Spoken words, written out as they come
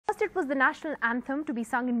First, it was the national anthem to be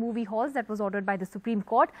sung in movie halls that was ordered by the Supreme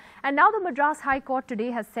Court. And now the Madras High Court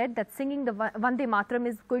today has said that singing the Vande Mataram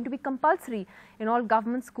is going to be compulsory in all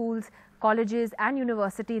government schools, colleges and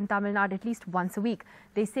university in Tamil Nadu at least once a week.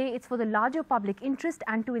 They say it's for the larger public interest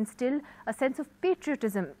and to instill a sense of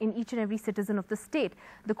patriotism in each and every citizen of the state.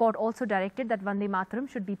 The court also directed that Vande Mataram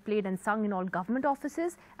should be played and sung in all government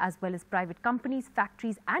offices as well as private companies,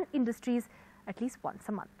 factories and industries at least once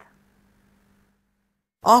a month.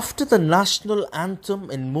 After the national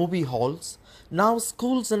anthem in movie halls, now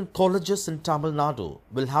schools and colleges in Tamil Nadu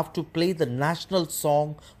will have to play the national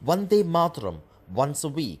song Vande Mataram once a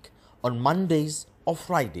week on Mondays or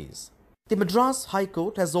Fridays. The Madras High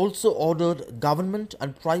Court has also ordered government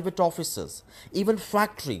and private offices, even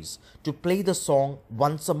factories, to play the song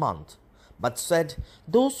once a month, but said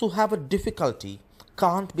those who have a difficulty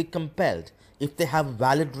can't be compelled if they have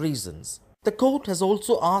valid reasons. The court has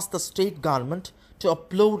also asked the state government to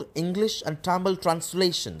upload English and Tamil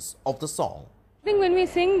translations of the song. I think when we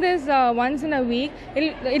sing this once in a week,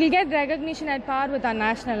 it'll get recognition at par with our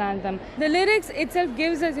national anthem. The lyrics itself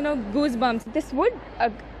gives us, goosebumps. This would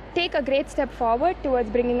take a great step forward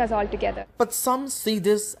towards bringing us all together. But some see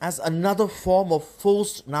this as another form of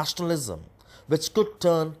forced nationalism, which could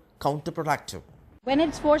turn counterproductive. When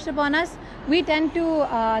it's forced upon us, we tend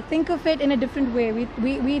to think of it in a different way.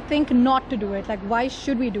 We think not to do it, like why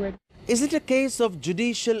should we do it? Is it a case of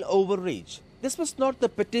judicial overreach? This was not the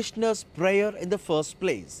petitioner's prayer in the first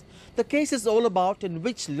place. The case is all about in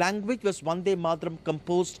which language was Vande Mataram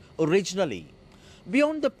composed originally.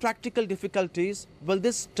 Beyond the practical difficulties, will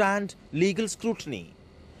this stand legal scrutiny?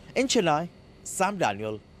 In Chennai, Sam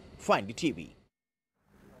Daniel, for NDTV.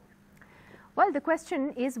 Well, the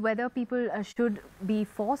question is whether people should be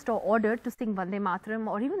forced or ordered to sing Vande Mataram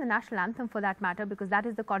or even the national anthem for that matter, because that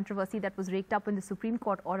is the controversy that was raked up when the Supreme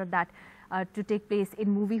Court ordered that to take place in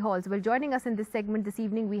movie halls. Well, joining us in this segment this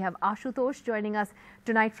evening, we have Ashutosh joining us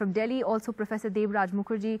tonight from Delhi. Also, Professor Devraj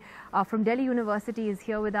Mukherjee from Delhi University is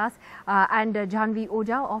here with us, and Janvi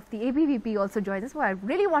Oja of the ABVP also joins us. Well, I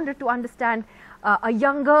really wanted to understand a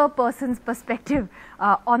younger person's perspective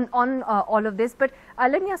on all of this. But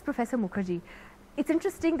let me ask Professor Mukherjee. It's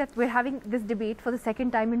interesting that we're having this debate for the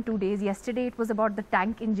second time in 2 days. Yesterday it was about the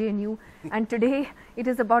tank in JNU and today it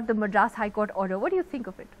is about the Madras High Court order. What do you think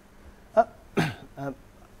of it?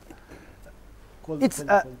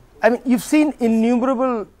 I mean, you've seen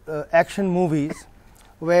innumerable action movies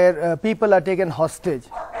where people are taken hostage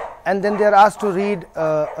and then they're asked to read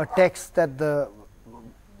a text that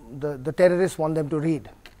the terrorists want them to read,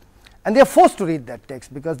 and they're forced to read that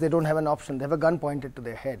text because they don't have an option. They have a gun pointed to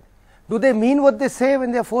their head. Do they mean what they say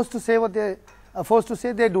when they're forced to say what they are forced to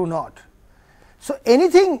say? They do not. So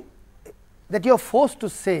anything that you're forced to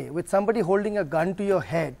say with somebody holding a gun to your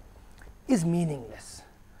head is meaningless.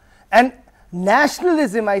 And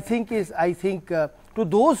nationalism, I think, to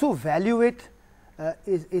those who value it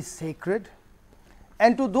is sacred,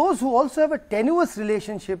 and to those who also have a tenuous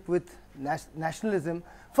relationship with nationalism,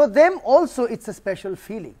 for them also it's a special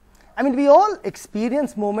feeling. I mean, we all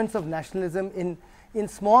experience moments of nationalism in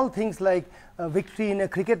small things like a victory in a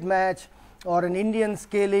cricket match, or an Indian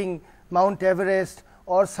scaling Mount Everest,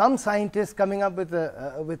 or some scientist coming up with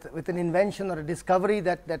an invention or a discovery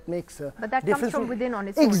that makes a but that difference. Comes from within on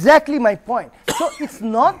its own. Exactly my point. So it's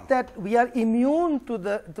not that we are immune to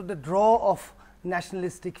the draw of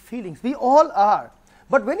nationalistic feelings. We all are.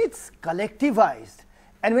 But when it's collectivized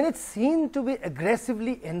and when it's seen to be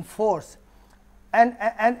aggressively enforced, and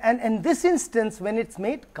in this instance when it's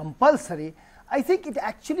made compulsory, I think it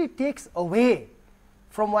actually takes away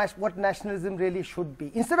from what nationalism really should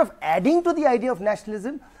be. Instead of adding to the idea of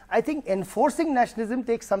nationalism, I think enforcing nationalism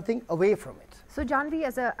takes something away from it. So Janvi,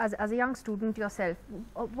 as a young student yourself,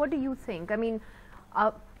 what do you think? I mean,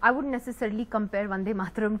 I wouldn't necessarily compare Vande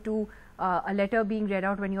Mataram to a letter being read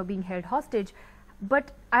out when you're being held hostage,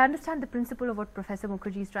 but I understand the principle of what Professor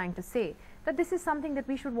Mukherjee is trying to say, that this is something that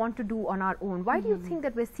we should want to do on our own. Why do you think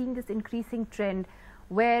that we're seeing this increasing trend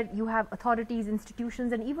where you have authorities,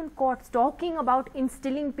 institutions and even courts talking about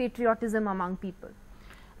instilling patriotism among people?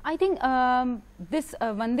 I think this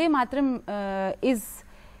Vande Mataram is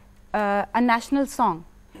a national song,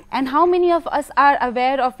 and how many of us are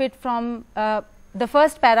aware of it from the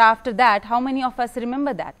first para after that? How many of us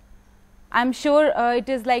remember that? I'm sure it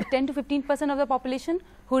is like 10 to 15% of the population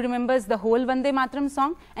who remembers the whole Vande Mataram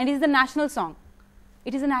song, and it is the national song.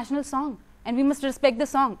 It is a national song and we must respect the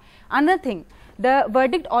song. Another thing, the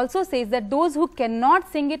verdict also says that those who cannot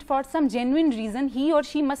sing it for some genuine reason, he or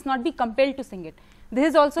she must not be compelled to sing it. This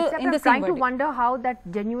is also Except in I'm the same trying to verdict. wonder how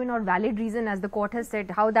that genuine or valid reason, as the court has said,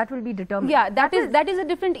 how that will be determined. Yeah, that is a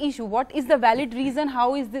different issue. What is the valid reason?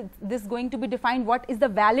 How is this going to be defined? What is the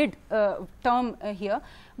valid term here?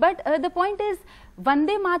 But the point is,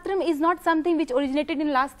 Vande Mataram is not something which originated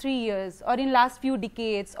in last 3 years or in last few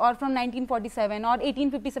decades or from 1947 or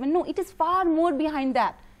 1857. No, it is far more behind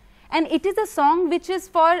that. And it is a song which is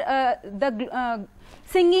for the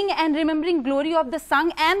singing and remembering glory of the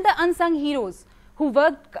sung and the unsung heroes who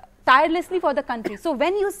worked tirelessly for the country. So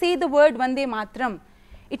when you say the word Vande Mataram,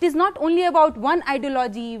 it is not only about one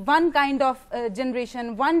ideology, one kind of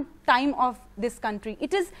generation, one time of this country.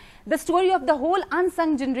 It is the story of the whole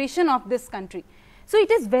unsung generation of this country. So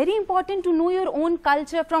it is very important to know your own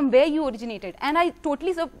culture from where you originated. And I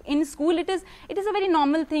totally, so in school it is a very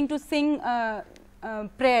normal thing to sing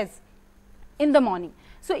prayers in the morning.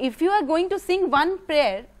 So if you are going to sing one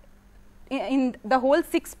prayer, in the whole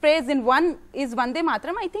 6 prayers in one is Vande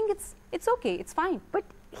Mataram, I think it's okay, it's fine. But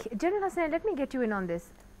General Hassan, let me get you in on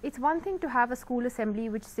this. It's one thing to have a school assembly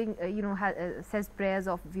which says prayers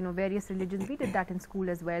of various religions. We did that in school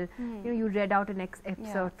as well. You read out an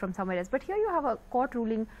episode from somewhere else. But here you have a court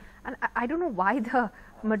ruling, and I don't know why the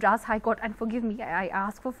Madras High Court, and forgive me, I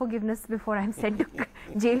ask for forgiveness before I'm sent to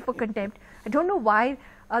jail for contempt. I don't know why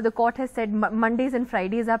the court has said Mondays and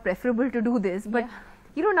Fridays are preferable to do this. But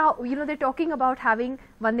now they're talking about having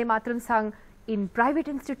Vande Mataram sung in private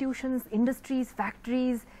institutions, industries,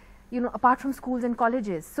 factories, apart from schools and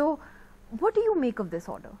colleges. So what do you make of this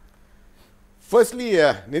order? Firstly,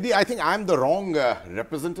 Nidhi, I think I am the wrong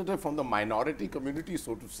representative from the minority community,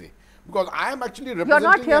 so to say, because I am actually representing...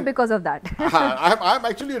 You're not here because of that. I am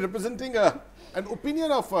actually representing an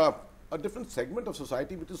opinion of a different segment of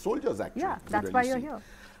society, which is soldiers, actually. Yeah, that's why you're here.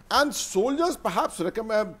 And soldiers perhaps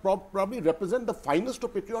probably represent the finest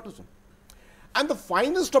of patriotism and the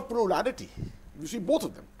finest of plurality. You see both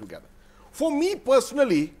of them together. For me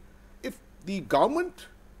personally, if the government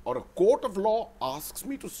or a court of law asks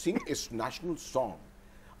me to sing a national song,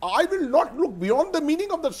 I will not look beyond the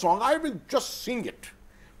meaning of the song. I will just sing it,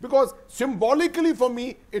 because symbolically for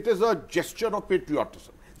me it is a gesture of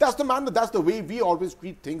patriotism. That's the way we always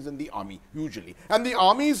treat things in the army usually. And the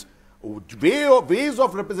army's ways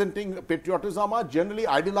of representing patriotism are generally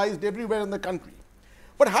idealized everywhere in the country.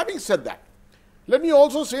 But having said that, let me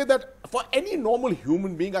also say that for any normal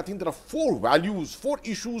human being, I think there are 4 values, 4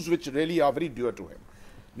 issues which really are very dear to him.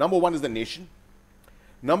 Number 1 is the nation.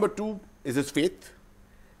 Number 2 is his faith.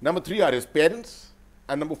 Number 3 are his parents.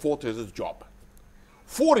 And number 4 is his job.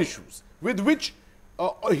 4 issues with which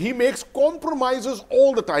he makes compromises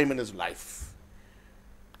all the time in his life.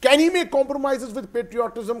 Can he make compromises with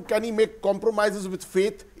patriotism? Can he make compromises with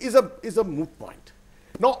faith? Is a moot point.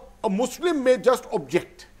 Now, a Muslim may just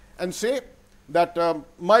object and say that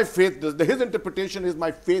my faith, his interpretation is my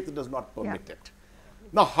faith does not permit it.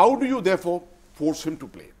 Now, how do you therefore force him to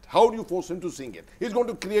play it? How do you force him to sing it? He's going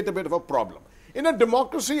to create a bit of a problem. In a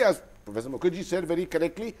democracy, as Professor Mukherjee said very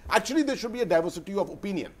correctly, actually there should be a diversity of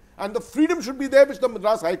opinion. And the freedom should be there, which the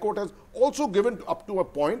Madras High Court has also given up to a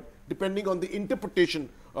point, depending on the interpretation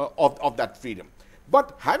of that freedom.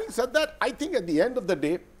 But having said that, I think at the end of the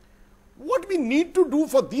day, what we need to do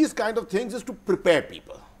for these kind of things is to prepare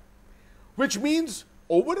people. Which means,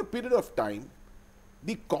 over a period of time,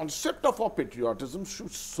 the concept of our patriotism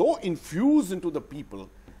should so infuse into the people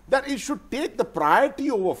that it should take the priority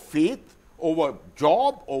over faith, over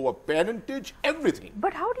job, over parentage, everything.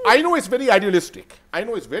 But how do you... I know it's very idealistic. I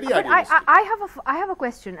know it's very idealistic. I have a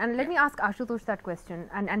question, and let me ask Ashutosh that question,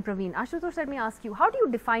 and Praveen. Ashutosh, let me ask you, how do you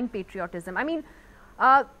define patriotism? I mean,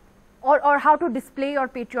 or how to display your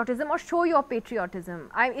patriotism or show your patriotism.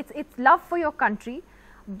 It's love for your country,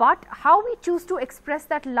 but how we choose to express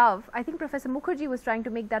that love, I think Professor Mukherjee was trying to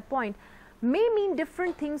make that point, may mean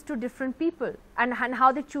different things to different people, and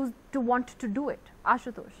how they choose to want to do it.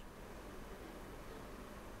 Ashutosh.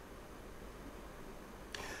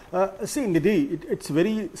 See, Nidhi, it's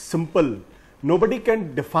very simple. Nobody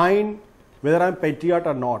can define whether I'm patriot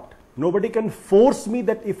or not. Nobody can force me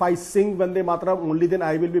that if I sing Vande Mataram, only then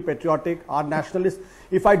I will be patriotic or nationalist.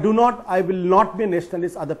 If I do not, I will not be a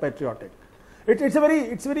nationalist or patriotic. It's a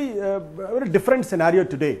very different scenario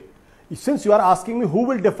today. Since you are asking me who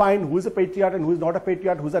will define who is a patriot and who is not a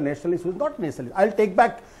patriot, who is a nationalist, who is not a nationalist, I'll take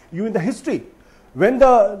back you in the history. When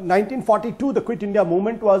the 1942, the Quit India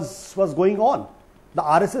movement was going on, the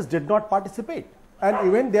RSS did not participate, and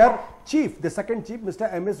even their chief, the second chief, Mr.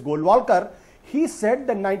 M.S. Golwalkar, he said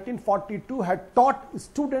that 1942 had taught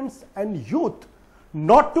students and youth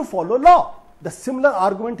not to follow law. The similar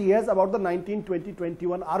argument he has about the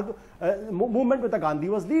 1920-21 movement which the Gandhi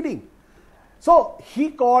was leading. So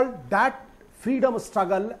he called that freedom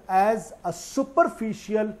struggle as a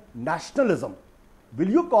superficial nationalism, will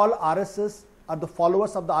you call RSS or the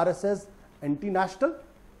followers of the RSS anti-national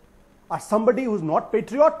or somebody who is not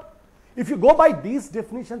patriot? If you go by these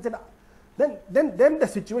definitions, then the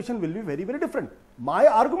situation will be very, very different. My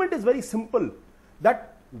argument is very simple,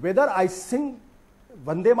 that whether I sing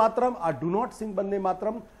Vande Mataram or do not sing Vande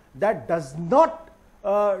Mataram, that does not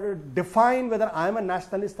define whether I am a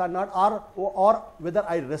nationalist or not, or whether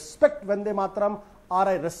I respect Vande Mataram or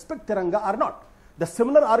I respect Tiranga or not. The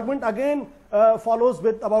similar argument again follows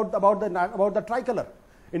with about the tricolor.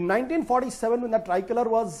 In 1947, when the tricolor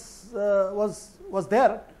was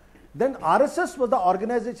there, then RSS was the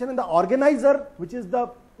organization, and the organizer, which is the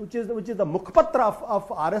Mukhpatra of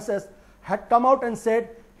RSS, had come out and said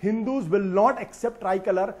Hindus will not accept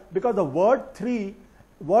tricolor because the word three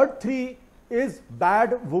is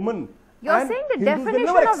bad woman. You're and saying the Hindus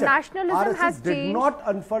definition of nationalism RSS has did changed. not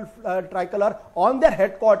unfurl tricolor on their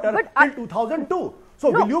headquarters till 2002. So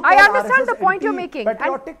no, will you call I understand RSS the point you're making.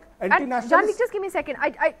 patriotic, anti-nationalist? Janvi, just give me a second.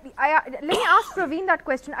 Let me ask Praveen that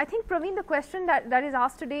question. I think, Praveen, the question that is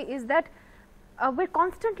asked today is that we're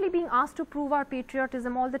constantly being asked to prove our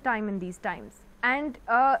patriotism all the time in these times. And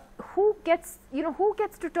who gets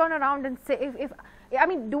to turn around and say, I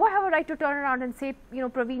mean, do I have a right to turn around and say,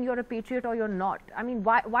 Praveen, you're a patriot or you're not? I mean,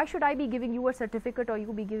 why should I be giving you a certificate or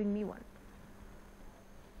you be giving me one?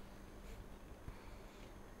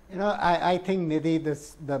 I think, Nidhi,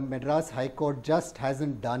 the Madras High Court just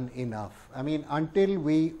hasn't done enough. I mean, until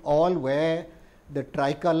we all wear the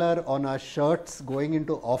tricolor on our shirts going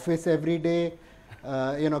into office every day,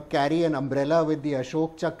 carry an umbrella with the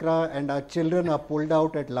Ashok Chakra, and our children are pulled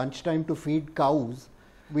out at lunchtime to feed cows,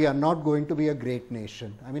 we are not going to be a great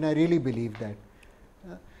nation. I mean, I really believe that.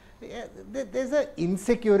 There's an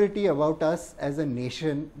insecurity about us as a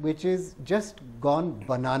nation which is just gone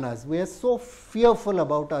bananas. We are so fearful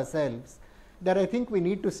about ourselves that I think we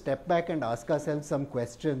need to step back and ask ourselves some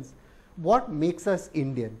questions. What makes us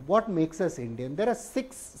Indian? What makes us Indian? There are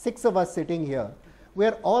six of us sitting here. We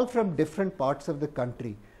are all from different parts of the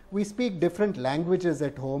country. We speak different languages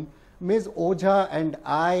at home. Ms. Ojha and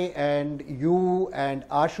I and you and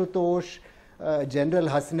Ashutosh, General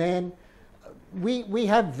Hasnain, we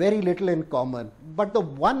have very little in common. But the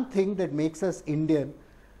one thing that makes us Indian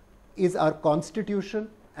is our constitution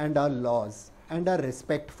and our laws and our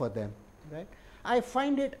respect for them. Right? I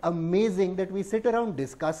find it amazing that we sit around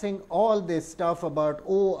discussing all this stuff about,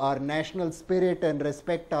 our national spirit and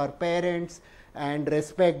respect our parents and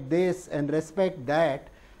respect this and respect that.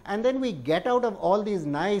 And then we get out of all these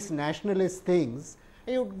nice nationalist things.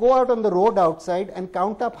 You go out on the road outside and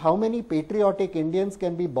count up how many patriotic Indians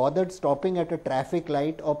can be bothered stopping at a traffic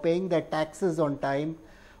light or paying their taxes on time,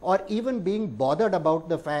 or even being bothered about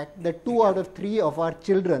the fact that 2 out of 3 of our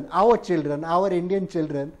children, our Indian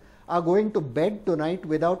children, are going to bed tonight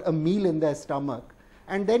without a meal in their stomach.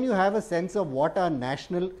 And then you have a sense of what our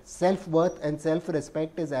national self-worth and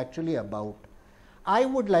self-respect is actually about. I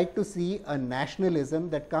would like to see a nationalism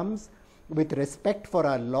that comes with respect for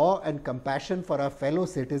our law and compassion for our fellow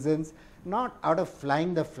citizens, not out of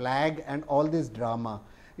flying the flag and all this drama.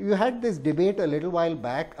 You had this debate a little while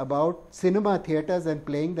back about cinema theatres and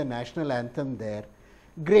playing the national anthem there.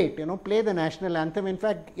 Great, play the national anthem. In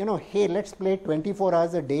fact, hey, let's play 24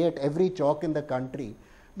 hours a day at every chalk in the country.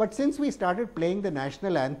 But since we started playing the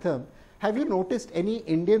national anthem, have you noticed any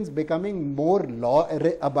Indians becoming more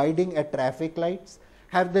law-abiding at traffic lights?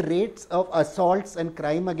 Have the rates of assaults and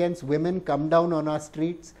crime against women come down on our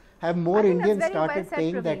streets? Have more Indians started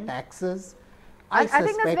paying their taxes? I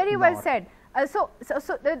think that's very well said. So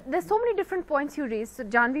there's so many different points you raised. So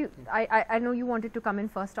Janvi, I know you wanted to come in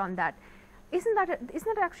first on that. Isn't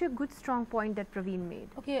that actually a good strong point that Praveen made?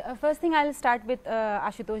 Okay, first thing I'll start with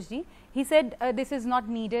Ashutosh ji. He said this is not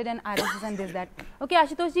needed and RSS and this that. Okay,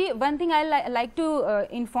 Ashutosh ji, one thing I'll like to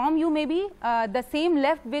inform you maybe, the same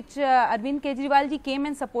left which Arvind Kejriwal ji came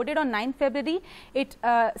and supported on 9th February, it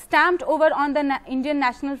stamped over on the Indian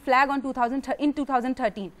national flag on in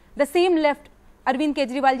 2013. The same left Arvind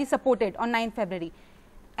Kejriwal ji supported on 9th February.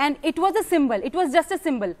 And it was a symbol, it was just a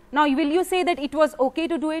symbol. Now, will you say that it was okay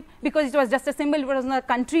to do it because it was just a symbol, it was not a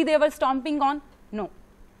country they were stomping on? No.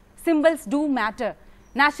 Symbols do matter.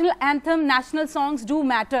 National anthem, national songs do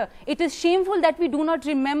matter. It is shameful that we do not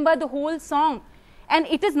remember the whole song. And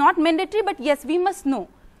it is not mandatory, but yes, we must know.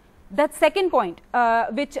 That second point,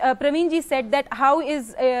 which Praveen ji said, that how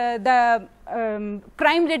is the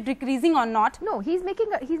crime rate decreasing or not? No, he's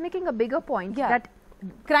making a bigger point that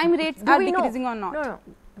crime rates are decreasing or not. No.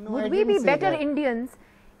 Would we be better Indians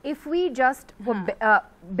if we just were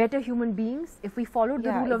better human beings, if we followed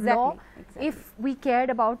the rule of law, if we cared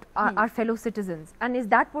about our fellow citizens, and is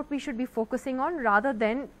that what we should be focusing on rather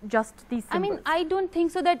than just these symbols? I mean, I don't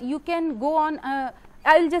think so that you can go on.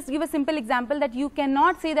 I'll just give a simple example that you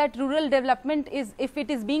cannot say that rural development is, if it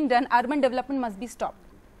is being done, urban development must be stopped.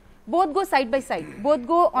 Both go side by side, both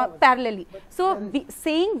go parallelly. So,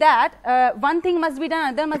 saying that one thing must be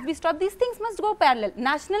done, other must be stopped, these things must go parallel.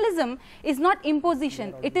 Nationalism is not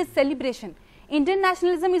imposition, it is celebration. Indian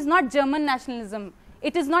nationalism is not German nationalism.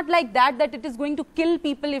 It is not like that, that it is going to kill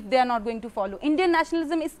people if they are not going to follow. Indian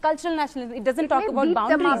nationalism is cultural nationalism. It doesn't talk about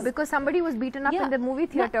boundaries. Them up because somebody was beaten up in the movie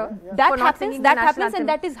theatre. That happens and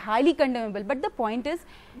that is highly condemnable. But the point is,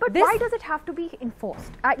 but why does it have to be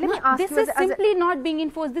enforced? Let me ask you. This is simply not being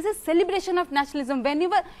enforced. This is celebration of nationalism.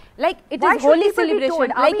 Whenever, like it is holy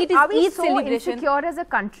celebration, like it is Eid celebration. Are we so insecure as a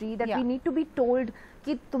country that we need to be told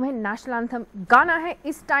कि तुम्हें national anthem गाना है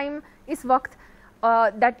इस time इस वक्त?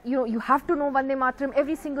 That you have to know Vande Mataram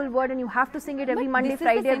every single word and you have to sing it every Monday,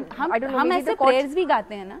 Friday. I don't know. हम ऐसे prayers भी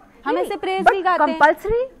गाते हैं ना. हम ऐसे prayers भी गाते हैं.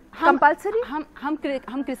 Compulsory? Compulsory?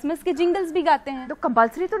 हम Christmas के jingles भी गाते हैं. तो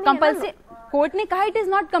compulsory तो नहीं है ना. Court ने कहा it is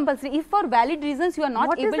not compulsory. If for valid reasons you are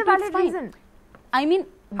not able to. What is the valid reason? I mean,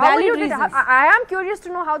 valid reasons. I am curious to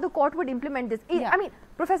know how the court would implement this. I mean,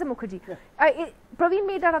 Professor Mukherjee, Praveen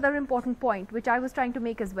made that other important point, which I was trying to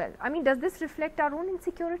make as well. I mean, does this reflect our own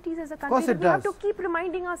insecurities as a country? Of course it does. We have to keep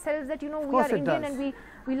reminding ourselves that, we are Indian and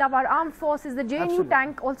we love our armed forces. The JNU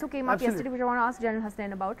tank also came up yesterday, which I want to ask General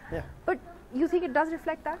Hasnain about. But you think it does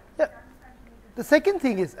reflect that? Yeah. The second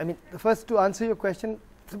thing is, I mean, the first to answer your question,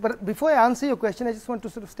 but before I answer your question, I just want to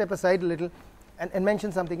sort of step aside a little and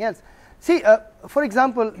mention something else. See, for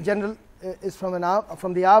example, General is from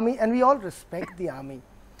the army, and we all respect the army.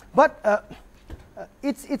 But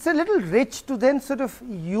it's a little rich to then sort of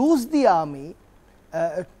use the army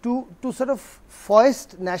to sort of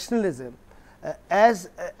foist nationalism as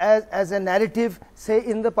a narrative, say,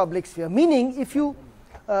 in the public sphere. Meaning, if you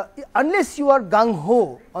unless you are gung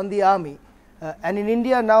ho on the army, and in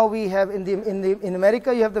India now we have in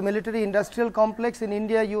America you have the military industrial complex. In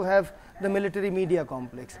India you have the military media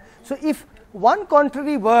complex. So if one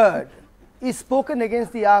contrary word is spoken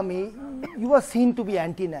against the army, you are seen to be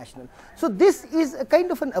anti-national. So this is a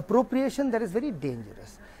kind of an appropriation that is very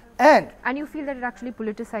dangerous. And you feel that it actually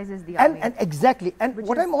politicizes the army. And exactly. And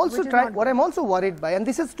what I'm also worried by, and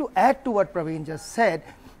this is to add to what Praveen just said,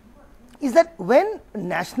 is that when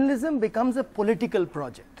nationalism becomes a political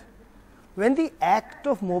project, when the act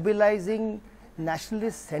of mobilizing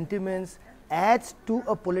nationalist sentiments adds to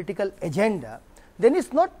a political agenda, then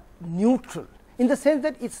it's not neutral, in the sense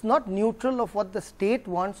that it's not neutral of what the state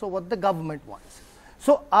wants or what the government wants.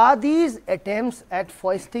 So are these attempts at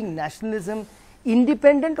foisting nationalism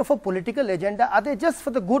independent of a political agenda? Are they just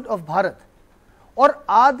for the good of Bharat? Or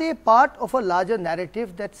are they part of a larger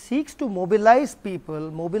narrative that seeks to mobilize people,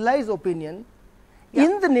 mobilize opinion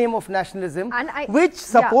in the name of nationalism, which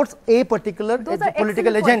supports a particular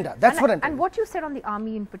political agenda? That's what I'm saying. And what you said on the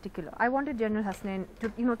army in particular, I wanted General Hasnain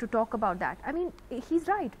to talk about that. I mean, he's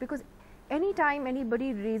right, because anytime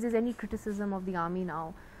anybody raises any criticism of the army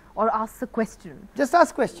now, or asks a question. Just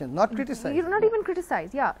ask question, not criticize. You're not even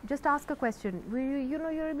criticize, just ask a question.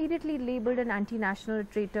 You're immediately labeled an anti-national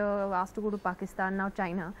traitor, asked to go to Pakistan, now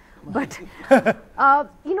China. But,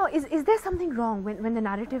 is there something wrong when the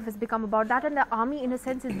narrative has become about that, and the army in a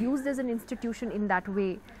sense is used as an institution in that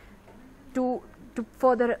way to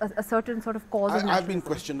further a certain sort of cause of nationalism? I've been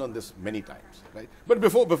questioned on this many times, right? But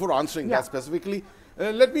before answering that specifically,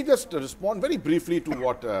 let me just respond very briefly to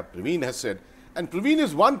what Praveen has said. And Praveen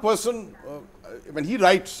is one person, when he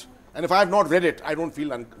writes, and if I have not read it, I don't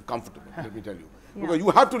feel uncomfortable, let me tell you. Because you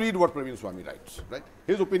have to read what Praveen Swami writes, right?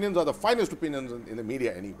 His opinions are the finest opinions in the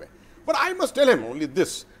media anyway. But I must tell him only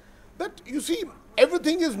this, that you see,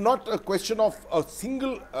 everything is not a question of a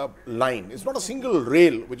single line. It's not a single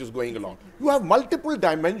rail which is going along. You have multiple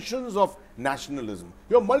dimensions of nationalism.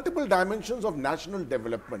 You have multiple dimensions of national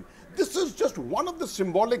development. This is just one of the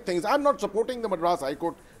symbolic things. I'm not supporting the Madras High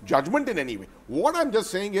Court judgment in any way. What I'm just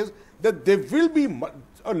saying is that there will be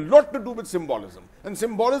a lot to do with symbolism. And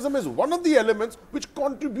symbolism is one of the elements which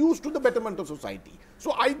contributes to the betterment of society.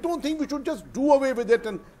 So I don't think we should just do away with it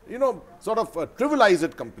and, sort of trivialize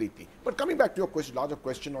it completely. But coming back to your question, larger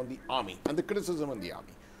question on the army and the criticism on the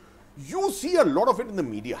army. You see a lot of it in the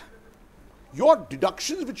media. Your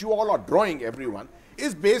deductions which you all are drawing, everyone,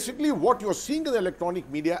 is basically what you're seeing in the electronic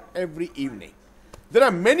media every evening. There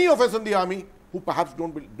are many of us in the army who perhaps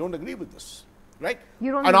don't agree with this, right?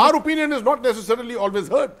 And our opinion is not necessarily always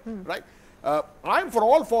heard, right? I'm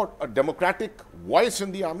for a democratic voice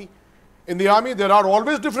in the army. In the army, there are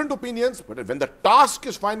always different opinions, but when the task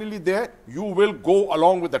is finally there, you will go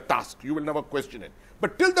along with the task. You will never question it.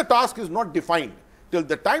 But till the task is not defined, till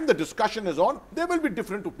the time the discussion is on, there will be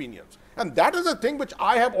different opinions. And that is a thing which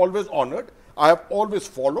I have always honored, I have always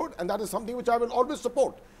followed, and that is something which I will always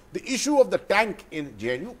support. The issue of the tank in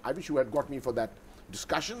JNU, I wish you had got me for that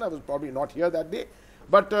discussion. I was probably not here that day.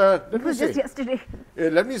 But it was just yesterday.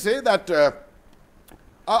 Let me say that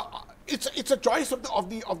it's a choice of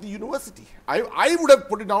the university. I would have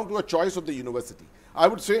put it down to a choice of the university. I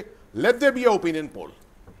would say, let there be an opinion poll.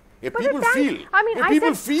 If people feel,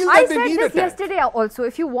 I said this yesterday also.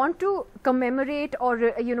 If you want to commemorate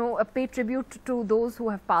or pay tribute to those who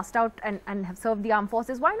have passed out and have served the armed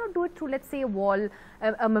forces, why not do it through, let's say, a wall,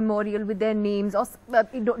 a memorial with their names, or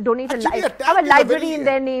donate have a library in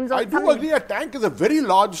their names. Or I do agree. A tank is a very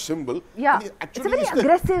large symbol. Yeah, actually, it's a very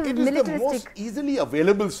aggressive, militaristic. It is the most easily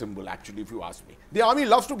available symbol, actually, if you ask me. The army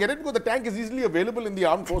loves to get it because the tank is easily available in the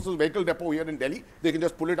armed forces vehicle depot here in Delhi. They can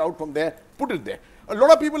just pull it out from there, put it there. A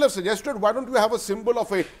lot of people have suggested, why don't we have a symbol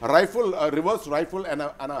of a rifle, a reverse rifle, and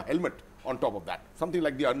a helmet on top of that, something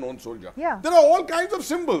like the unknown soldier. Yeah. There are all kinds of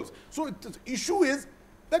symbols. So the issue is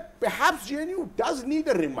that perhaps JNU does need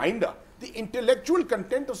a reminder. The intellectual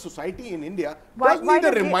content of society in India does need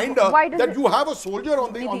a reminder that you have a soldier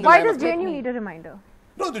on the Why does JNU need a reminder?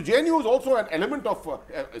 No, the JNU is also an element of,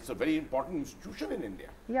 it's a very important institution in India.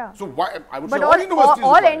 Yeah. So why, I would but say all universities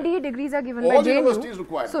all require NDA degrees are given all by JNU. Universities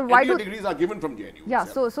require. So why NDA degrees are given from JNU. Yeah,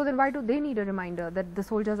 so then why do they need a reminder that the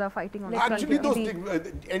soldiers are fighting on the front? Actually,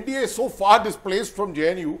 NDA is so far displaced from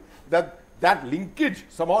JNU that that linkage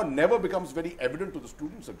somehow never becomes very evident to the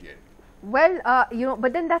students of JNU. Well,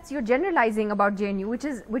 but then that's you're generalizing about JNU, which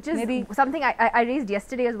is maybe something I raised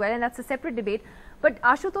yesterday as well, and that's a separate debate. But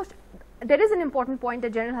Ashutosh, there is an important point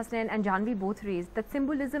that General Hasnain and Janvi both raised, that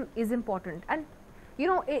symbolism is important, and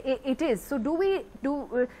it is. So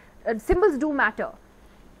symbols do matter,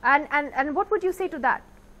 and what would you say to that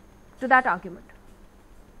argument?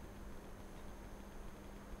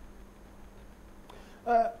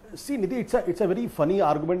 See, Nidhi, it's a very funny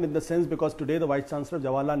argument in the sense, because today the Vice Chancellor of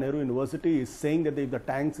Jawaharlal Nehru University is saying that if the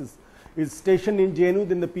tanks is stationed in JNU,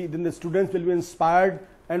 then the students will be inspired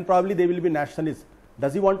and probably they will be nationalists.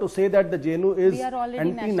 Does he want to say that the JNU is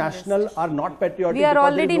anti-national or not patriotic? We are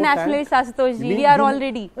already nationalists, Ashutosh ji. We are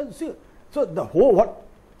already. So the whole what?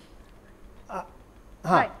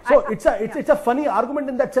 So it's a funny argument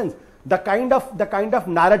in that sense. The kind of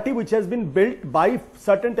narrative which has been built by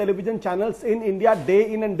certain television channels in India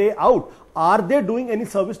day in and day out, are they doing any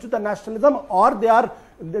service to the nationalism, or they are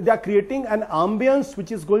creating an ambience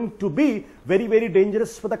which is going to be very, very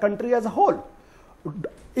dangerous for the country as a whole?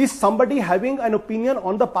 Is somebody having an opinion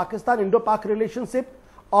on the Pakistan-Indo-Pak relationship,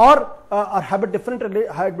 or have a different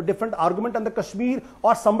argument on the Kashmir,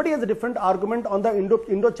 or somebody has a different argument on the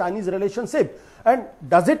Indo-Chinese relationship? And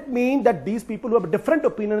does it mean that these people who have a different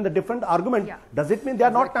opinion and a different argument, does it mean they are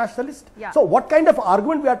not nationalists? Yeah. So what kind of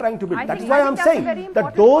argument we are trying to build? That is why I am saying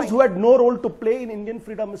that those who had no role to play in Indian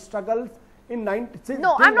freedom struggles in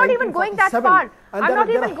No, I'm not even going that far. I'm not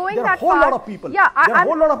even going that far. There are a whole lot of people. Yeah, there are a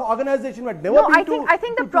whole lot of organizations who had never been to I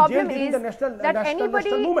think the problem is the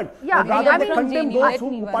national movement. Yeah, rather than condemn those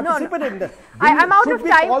who participated in that. I'm out of time.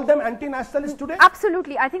 Should we call them anti-nationalists today?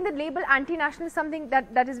 Absolutely. I think the label anti-national is something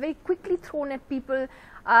that is very quickly thrown at people,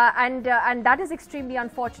 and that is extremely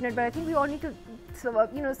unfortunate. But I think we all need to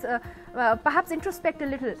perhaps introspect a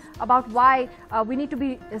little about why we need to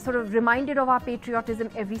be sort of reminded of our patriotism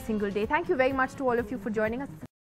every single day. Thank you very much to all of you for joining us.